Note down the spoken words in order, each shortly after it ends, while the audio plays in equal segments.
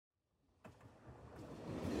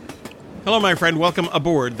Hello, my friend. Welcome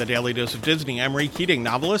aboard the Daily Dose of Disney. I'm Ray Keating,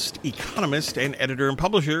 novelist, economist, and editor and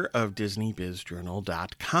publisher of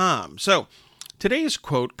DisneyBizJournal.com. So, today's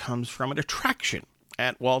quote comes from an attraction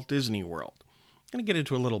at Walt Disney World. I'm going to get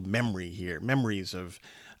into a little memory here, memories of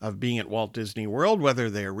being at Walt Disney World, whether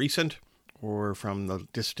they're recent or from the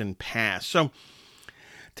distant past. So,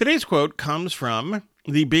 today's quote comes from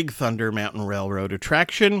the Big Thunder Mountain Railroad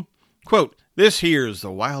attraction. Quote, "This here's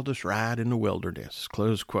the wildest ride in the wilderness."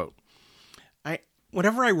 Close quote.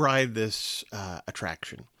 Whenever I ride this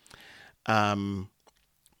attraction, my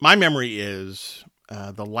memory is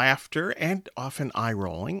the laughter and often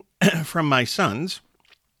eye-rolling from my sons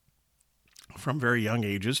from very young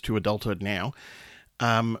ages to adulthood now,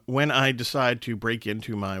 when I decide to break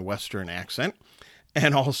into my Western accent,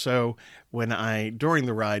 and also when I, during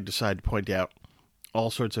the ride, decide to point out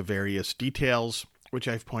all sorts of various details, which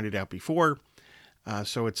I've pointed out before,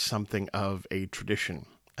 so it's something of a tradition.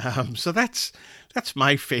 So that's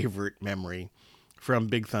my favorite memory from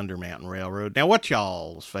Big Thunder Mountain Railroad. Now, what's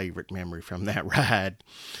y'all's favorite memory from that ride?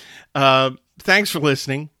 Thanks for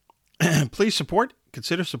listening. Please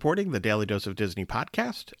consider supporting the Daily Dose of Disney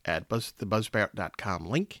podcast at thebuzzsprout.com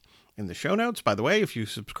link in the show notes. By the way, if you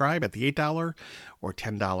subscribe at the $8 or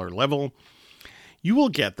 $10 level, you will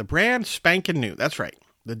get the brand spanking new, that's right,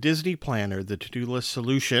 the Disney Planner, the to-do list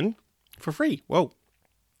solution for free. Whoa.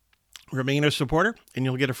 Remain a supporter, and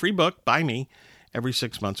you'll get a free book by me every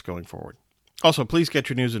 6 months going forward. Also, please get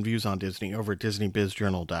your news and views on Disney over at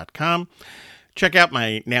DisneyBizJournal.com. Check out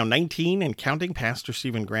my now 19 and counting Pastor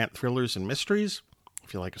Stephen Grant thrillers and mysteries.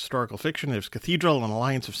 If you like historical fiction, there's Cathedral and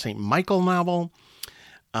Alliance of St. Michael novel.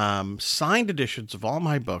 Signed editions of all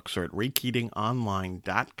my books are at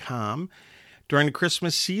RayKeatingOnline.com. During the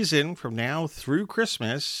Christmas season, from now through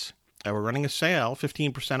Christmas, we're running a sale,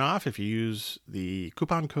 15% off if you use the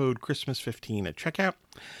coupon code Christmas15 at checkout.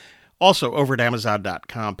 Also, over at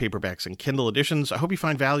Amazon.com, paperbacks and Kindle editions. I hope you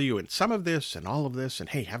find value in some of this and all of this, and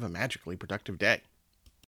hey, have a magically productive day.